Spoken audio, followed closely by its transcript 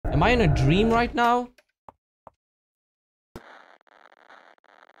Am I in a dream right now?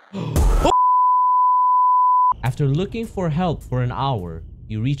 After looking for help for an hour,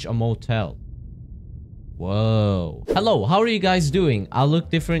 you reach a motel. Whoa. Hello, how are you guys doing? I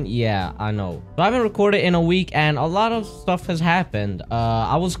look different? Yeah, I know. So I haven't recorded in a week and a lot of stuff has happened.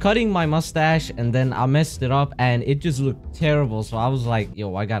 I was cutting my mustache and then I messed it up and it just looked terrible. So I was like,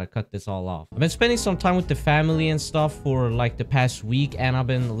 yo, I gotta cut this all off. I've been spending some time with the family and stuff for like the past week and I've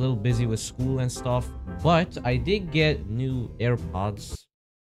been a little busy with school and stuff. But I did get new AirPods.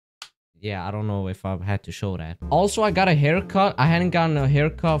 Yeah, I don't know if I've had to show that. Also, I got a haircut. I hadn't gotten a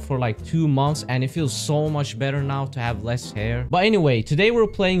haircut for like 2 months and it feels so much better now to have less hair. But anyway, today we're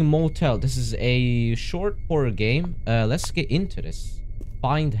playing Motel. This is a short horror game. Let's get into this.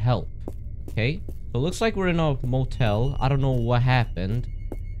 Find help. Okay. So it looks like we're in a motel. I don't know what happened.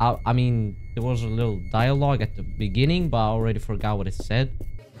 I mean, there was a little dialogue at the beginning, but I already forgot what it said.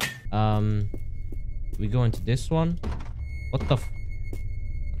 We go into this one. What the f—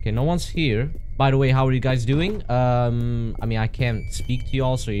 Okay, no one's here. By the way, how are you guys doing? I mean, I can't speak to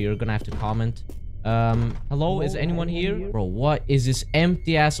y'all, so you're gonna have to comment. Hello? Is anyone here? Bro, what is this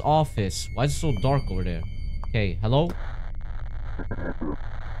empty-ass office? Why is it so dark over there? Okay, hello?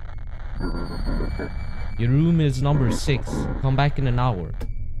 Your room is number 6. Come back in an hour.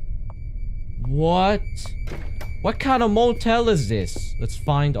 What? What kind of motel is this? Let's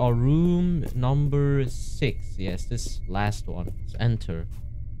find our room number 6. Yes, this last one. Let's enter.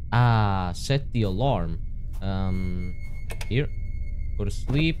 Ah, set the alarm. Here. Go to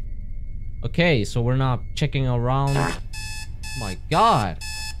sleep. Okay, so we're not checking around. Oh my god.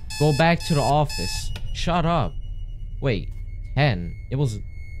 Go back to the office. Shut up. Wait, 10. It was—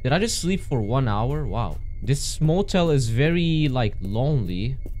 Did I just sleep for 1 hour? Wow. This motel is very, like,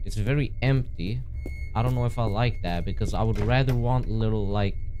 lonely. It's very empty. I don't know if I like that because I would rather want a little,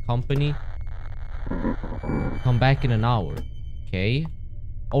 like, company. Come back in an hour. Okay.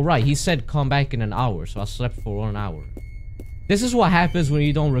 Alright, he said come back in an hour, so I slept for 1 hour. This is what happens when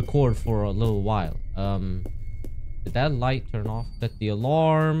you don't record for a little while. Did that light turn off? Set the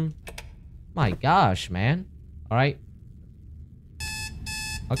alarm. My gosh, man. Alright.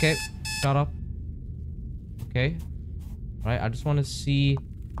 Okay, shut up. Okay. Alright, I just want to see—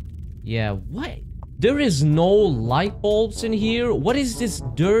 Yeah, what? There is no light bulbs in here? What is this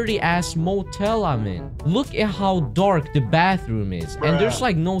dirty ass motel I'm in? Look at how dark the bathroom is. And there's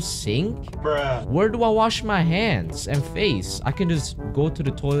like no sink. Where do I wash my hands and face? I can just go to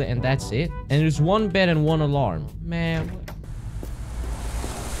the toilet and that's it. And there's one bed and one alarm. Man.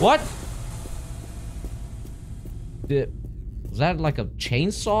 What? Was that like a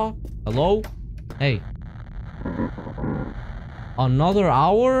chainsaw? Hello? Hey. Another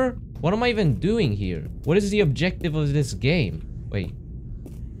hour? What am I even doing here? What is the objective of this game? Wait.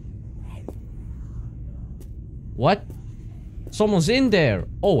 What? Someone's in there.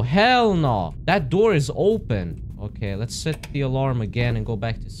 Oh, hell no. That door is open. Okay, let's set the alarm again and go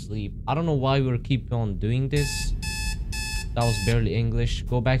back to sleep. I don't know why we're keep on doing this. That was barely English.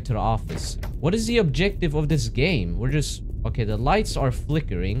 Go back to the office. What is the objective of this game? We're just— Okay, the lights are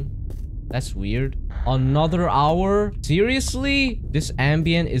flickering. That's weird. Another hour? Seriously? This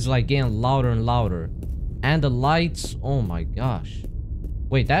ambient is like getting louder and louder. And the lights— Oh my gosh.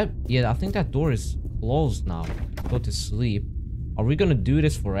 Wait, that— Yeah, I think that door is closed now. Go to sleep. Are we gonna do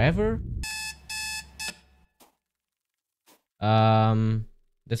this forever?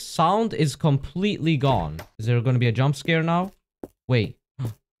 The sound is completely gone. Is there gonna be a jump scare now? Wait.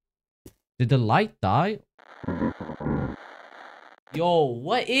 Did the light die? Yo,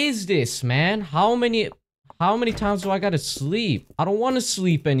 what is this, man? How many times do I gotta sleep? I don't want to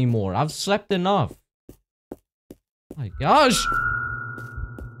sleep anymore. I've slept enough. My gosh.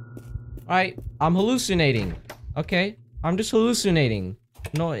 Alright, I'm hallucinating. Okay, I'm just hallucinating.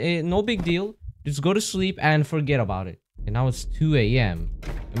 No, no big deal. Just go to sleep and forget about it. And now it's 2 a.m.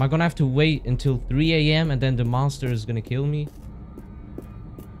 Am I gonna have to wait until 3 a.m. and then the monster is gonna kill me?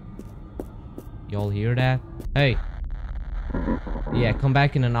 Y'all hear that? Hey. Yeah, come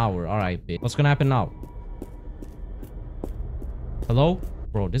back in an hour. Alright, bitch. What's gonna happen now? Hello?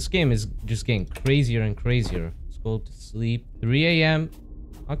 Bro, this game is just getting crazier and crazier. Let's go to sleep. 3 a.m.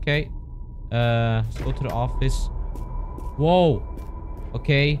 Okay. Let's go to the office. Whoa.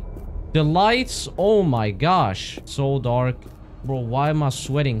 Okay. The lights. Oh my gosh. So dark. Bro, why am I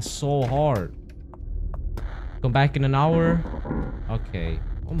sweating so hard? Come back in an hour. Okay.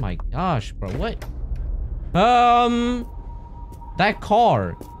 Oh my gosh, bro. What? That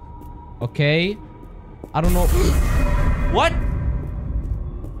car. Okay. I don't know. What?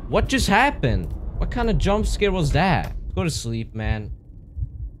 What just happened? What kind of jump scare was that? Go to sleep, man.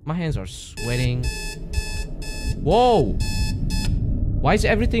 My hands are sweating. Whoa! Why is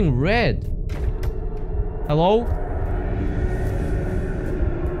everything red? Hello?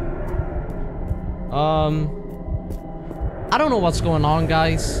 I don't know what's going on,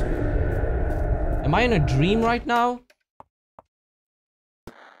 guys. Am I in a dream right now?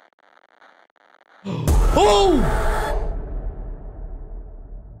 Oh!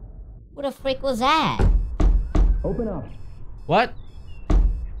 What the frick was that? Open up. What?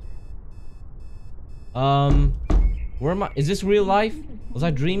 Where am I? Is this real life? Was I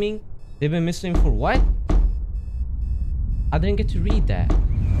dreaming? They've been missing for what? I didn't get to read that.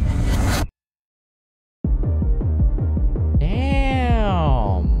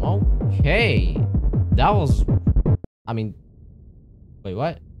 Damn. Okay. That was... I mean... Wait,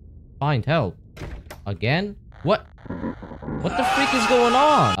 what? Find help. Again? What? What the freak is going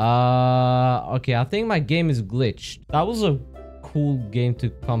on? Okay, I think my game is glitched. That was a cool game to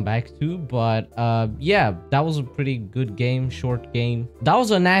come back to, but yeah, that was a pretty good game, short game. That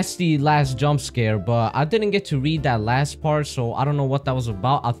was a nasty last jump scare, but I didn't get to read that last part, so I don't know what that was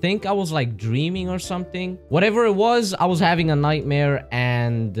about. I think I was like dreaming or something. Whatever it was, I was having a nightmare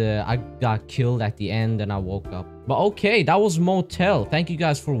and I got killed at the end and I woke up. But okay, that was Motel. Thank you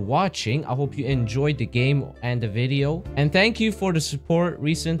guys for watching. I hope you enjoyed the game and the video. And thank you for the support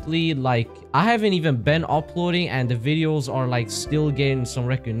recently. Like, I haven't even been uploading and the videos are like still getting some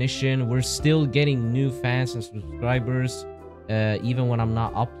recognition. We're still getting new fans and subscribers. Even when I'm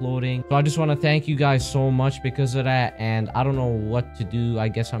not uploading. So I just want to thank you guys so much because of that, and I don't know what to do. I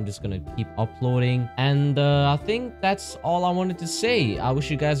guess I'm just gonna keep uploading, and I think that's all I wanted to say. I wish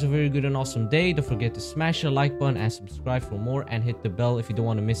you guys a very good and awesome day. Don't forget to smash the like button and subscribe for more, and hit the bell if you don't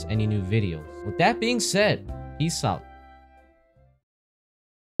want to miss any new videos. With that being said, peace out.